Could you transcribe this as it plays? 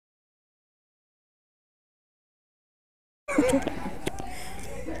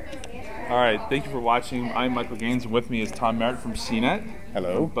All right, thank you for watching. I'm Michael Gaines, and with me is Tom Merritt from CNET.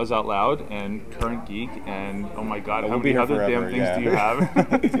 Hello. Buzz Out Loud and Current Geek, and oh my God, how We'll be many here other forever, damn things do you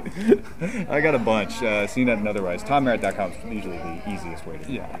have? I got a bunch. CNET and otherwise. TomMerritt.com is usually the easiest way to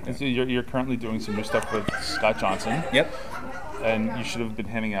do it. And so you're currently doing some new stuff with Scott Johnson. Yep. And you should have been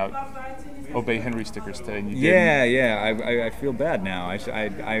handing out Obey Henry stickers today, and you Yeah, didn't. yeah. I feel bad now.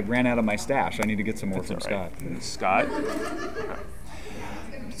 I ran out of my stash. I need to get some more from Scott. Scott. Okay.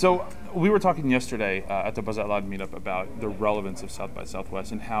 So we were talking yesterday at the Buzz Out Loud meetup about the relevance of South by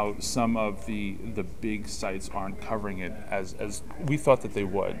Southwest and how some of the big sites aren't covering it as we thought that they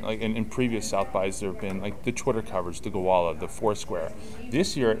would. Like in previous South bys, there have been like the Twitter coverage, the Gowalla, the Foursquare.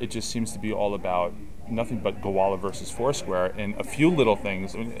 This year, it just seems to be all about nothing but Gowalla versus Foursquare and a few little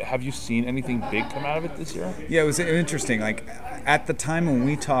things. I mean, have you seen anything big come out of it this year? Yeah, it was interesting. Like at the time when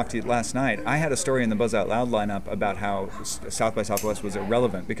we talked last night, I had a story in the Buzz Out Loud lineup about how South by Southwest was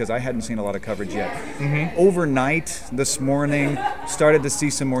irrelevant because I hadn't seen a lot of coverage yet. Mm-hmm. Overnight this morning, started to see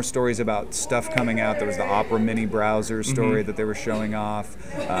some more stories about stuff coming out. There was the Opera Mini browser story that they were showing off.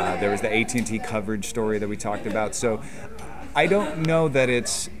 There was the AT&T coverage story that we talked about. So I don't know that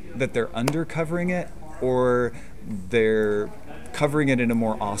they're undercovering it or they're covering it in a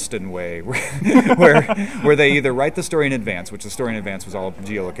more Austin way, where they either write the story in advance, which the story in advance was all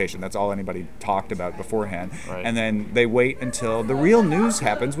geolocation. That's all anybody talked about beforehand, and then they wait until the real news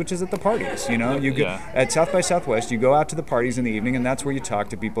happens, which is at the parties. You know, you go, at South by Southwest, you go out to the parties in the evening, and that's where you talk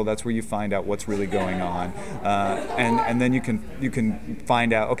to people. That's where you find out what's really going on, and then you can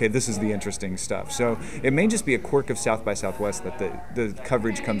find out, okay, this is the interesting stuff. So it may just be a quirk of South by Southwest that the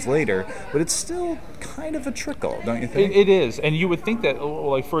coverage comes later, but it's still kind of a trickle, don't you think? It is, and you would think that,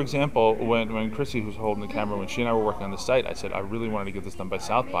 like for example, when Chrissy, who's holding the camera, when she and I were working on the site, I said I really wanted to get this done by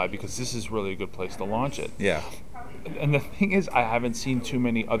South by because this is really a good place to launch it. Yeah. And the thing is, I haven't seen too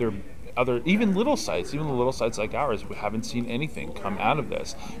many other even little sites, even the little sites like ours, we haven't seen anything come out of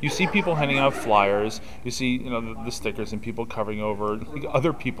this. You see people handing out flyers, you see the stickers and people covering over like,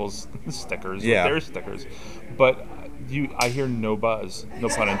 other people's stickers, their stickers, but I hear no buzz, no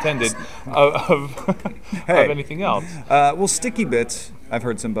pun intended, of anything else. Well, sticky bits, I've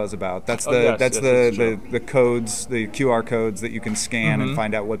heard some buzz about. That's the codes, the QR codes that you can scan and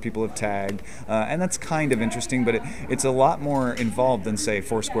find out what people have tagged, and that's kind of interesting. But it's a lot more involved than say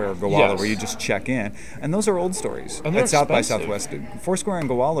Foursquare or Gowalla, where you just check in. And those are old stories. And they're at South by expensive. Southwest, Foursquare and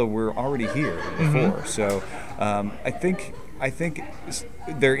Gowalla were already here before. So I think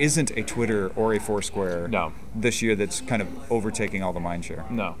there isn't a Twitter or a Foursquare this year that's kind of overtaking all the mindshare.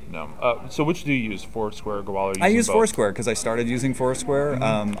 No. So which do you use, Foursquare or Gowalla? I use Foursquare because I started using Foursquare.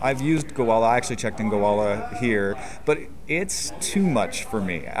 I've used Gowalla. I actually checked in Gowalla here, but it's too much for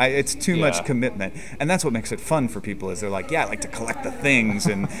me. It's too much commitment, and that's what makes it fun for people. Is they're like, yeah, I like to collect the things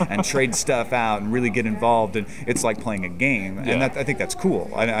and trade stuff out and really get involved, and it's like playing a game. And I think that's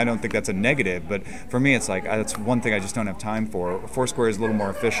cool. I don't think that's a negative, but for me, it's like that's one thing I just don't have time for. Foursquare is a little more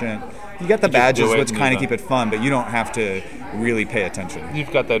efficient. You got the badges, which kind of keep it fun, but you don't have to really pay attention.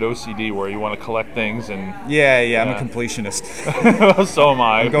 You've got that OCD where you want to collect things and I'm a completionist. So am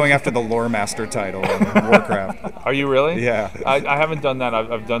I. I'm going after the lore master title in Warcraft. Are you really? Yeah. I haven't done that.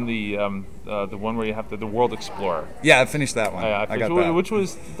 I've done the one where you have the World Explorer. Yeah, I finished that one. I got that. Which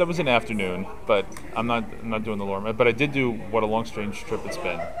was an afternoon, but I'm not doing the lore. But I did do What a Long Strange Trip It's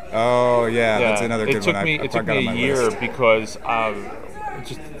Been. Oh yeah, that's another good one. It took me a year because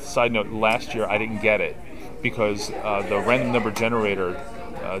just a side note, last year I didn't get it because the random number generator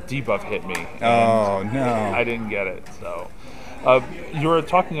debuff hit me. Oh no! I didn't get it. So you were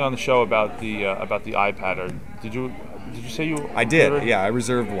talking on the show about the iPad. Or did you say you? I did. Yeah, I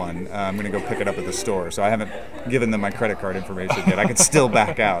reserved one. I'm going to go pick it up at the store. So I haven't given them my credit card information yet. I could still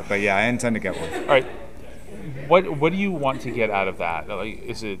back out, but yeah, I intend to get one. All right. What do you want to get out of that? Like,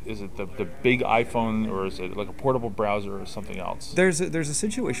 is it the big iPhone, or is it like a portable browser or something else? There's a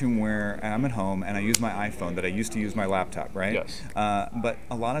situation where I'm at home and I use my iPhone that I used to use my laptop, right? Yes. But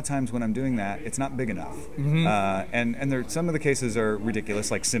a lot of times when I'm doing that, it's not big enough. And some of the cases are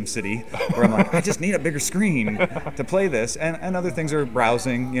ridiculous, like SimCity, where I'm like, I just need a bigger screen to play this. And other things are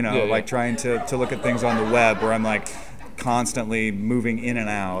browsing, like trying to look at things on the web, where I'm like, constantly moving in and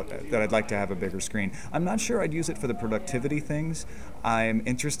out, that I'd like to have a bigger screen. I'm not sure I'd use it for the productivity things. I'm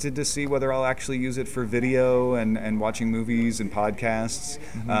interested to see whether I'll actually use it for video and watching movies and podcasts.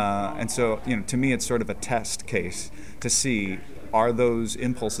 And so, to me, it's sort of a test case to see, are those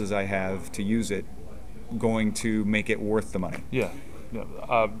impulses I have to use it going to make it worth the money? Yeah.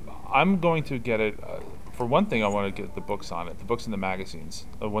 I'm going to get it. For one thing, I want to get the books on it, the books and the magazines.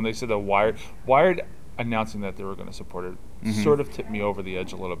 When they said the Wired, announcing that they were going to support it sort of tipped me over the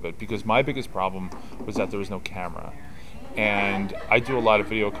edge a little bit, because my biggest problem was that there was no camera. And I do a lot of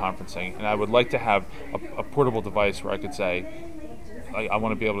video conferencing, and I would like to have a portable device where I could say, I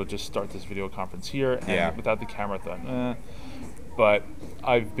want to be able to just start this video conference here, and without the camera, I thought, But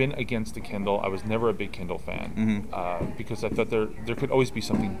I've been against the Kindle. I was never a big Kindle fan because I thought there could always be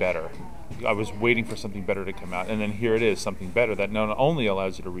something better. I was waiting for something better to come out, and then here it is, something better that not only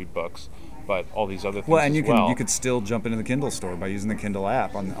allows you to read books, but all these other things. Well, and you could still jump into the Kindle store by using the Kindle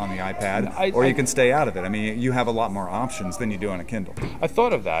app on the iPad, or you can stay out of it. I mean, you have a lot more options than you do on a Kindle. I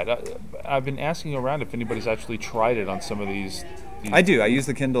thought of that. I've been asking around if anybody's actually tried it on some of these. I do. I use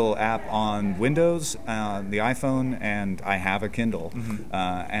the Kindle app on Windows, the iPhone, and I have a Kindle.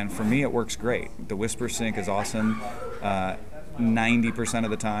 And for me, it works great. The Whisper Sync is awesome. 90% of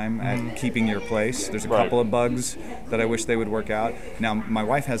the time at keeping your place. There's a couple of bugs that I wish they would work out. Now, my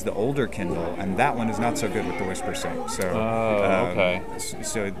wife has the older Kindle, and that one is not so good with the Whisper Sync. So,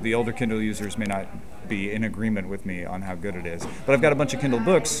 so the older Kindle users may not be in agreement with me on how good it is. But I've got a bunch of Kindle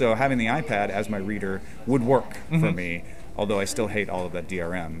books, so having the iPad as my reader would work for me. Although I still hate all of that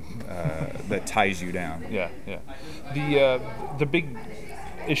DRM that ties you down. Yeah. The big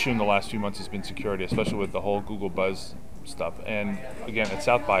issue in the last few months has been security, especially with the whole Google Buzz stuff. And again, at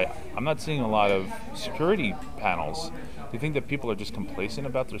South by, I'm not seeing a lot of security panels. Do you think that people are just complacent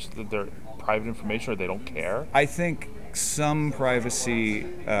about their private information, or they don't care? I think some privacy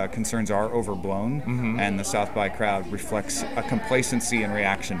concerns are overblown, and the South by crowd reflects a complacency in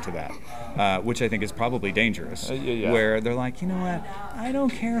reaction to that, which I think is probably dangerous. Where they're like, you know what, I don't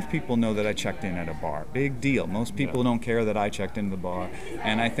care if people know that I checked in at a bar. Big deal. Most people don't care that I checked into the bar,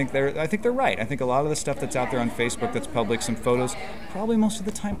 and I think they're right. I think a lot of the stuff that's out there on Facebook that's public, some photos, probably most of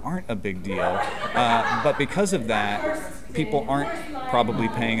the time aren't a big deal. But because of that, people aren't probably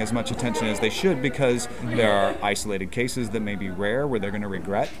paying as much attention as they should, because there are isolated cases that may be rare where they're going to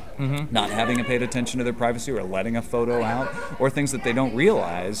regret not having paid attention to their privacy, or letting a photo out, or things that they don't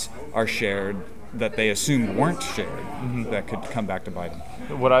realize are shared that they assumed weren't shared that could come back to bite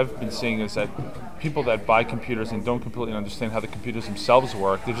them. What I've been seeing is that people that buy computers and don't completely understand how the computers themselves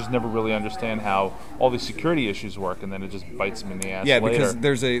work, they just never really understand how all these security issues work, and then it just bites them in the ass later. Because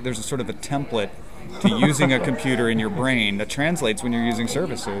there's a sort of a template to using a computer in your brain that translates when you're using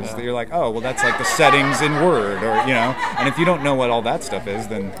services. That you're like, oh, well, that's like the settings in Word, or and if you don't know what all that stuff is,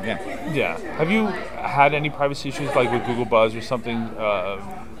 then Have you had any privacy issues like with Google Buzz or something,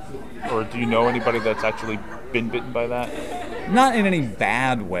 or do you know anybody that's actually been bitten by that? Not in any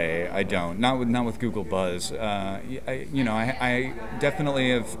bad way. I don't. Not with Google Buzz. I definitely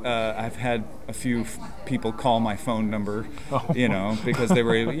have. I've had a few people call my phone number. Because they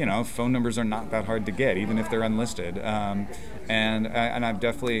were. Phone numbers are not that hard to get, even if they're unlisted. And I've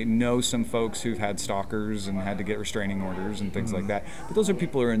definitely know some folks who've had stalkers and had to get restraining orders and things like that. But those are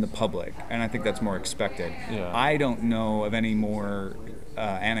people who are in the public, and I think that's more expected. I don't know of any more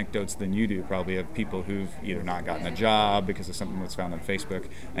anecdotes than you do, probably, of people who've either not gotten a job because of something that's found on Facebook.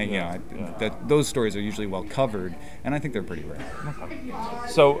 And those stories are usually well covered, and I think they're pretty rare. Okay.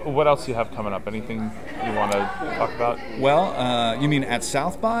 So what else do you have coming up? Anything you want to talk about? Well, you mean at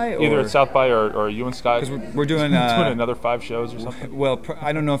South by? Either at South by or you and Scott? Because we're doing doing another 5 shows or something? Well,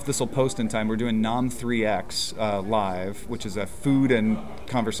 I don't know if this will post in time. We're doing Nom 3X live, which is a food and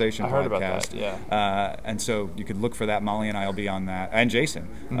conversation podcast. I heard about that, and so you could look for that. Molly and I will be on that, and Jason,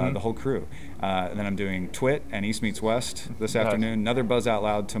 the whole crew. And then I'm doing Twit and East Meets West this afternoon. Another Buzz Out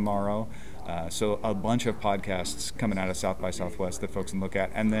Loud tomorrow. So a bunch of podcasts coming out of South by Southwest that folks can look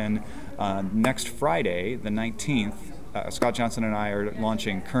at. And then next Friday, the 19th, Scott Johnson and I are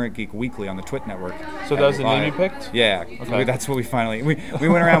launching Current Geek Weekly on the Twit Network. So that was the name you picked? Yeah. Okay. That's what we finally... We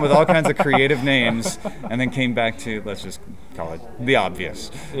went around with all kinds of creative names and then came back to, let's just call it the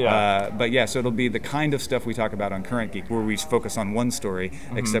obvious. So it'll be the kind of stuff we talk about on Current Geek, where we focus on one story,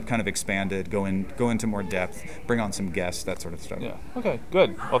 except kind of expanded, go into more depth, bring on some guests, that sort of stuff. Yeah. Okay,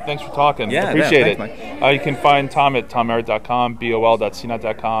 good. Well, thanks for talking. Yeah, appreciate thanks, it. Mike. You can find Tom at tommerritt.com,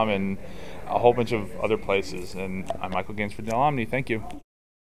 bol.cnet.com, and a whole bunch of other places. And I'm Michael Gaines for delOmni. Thank you.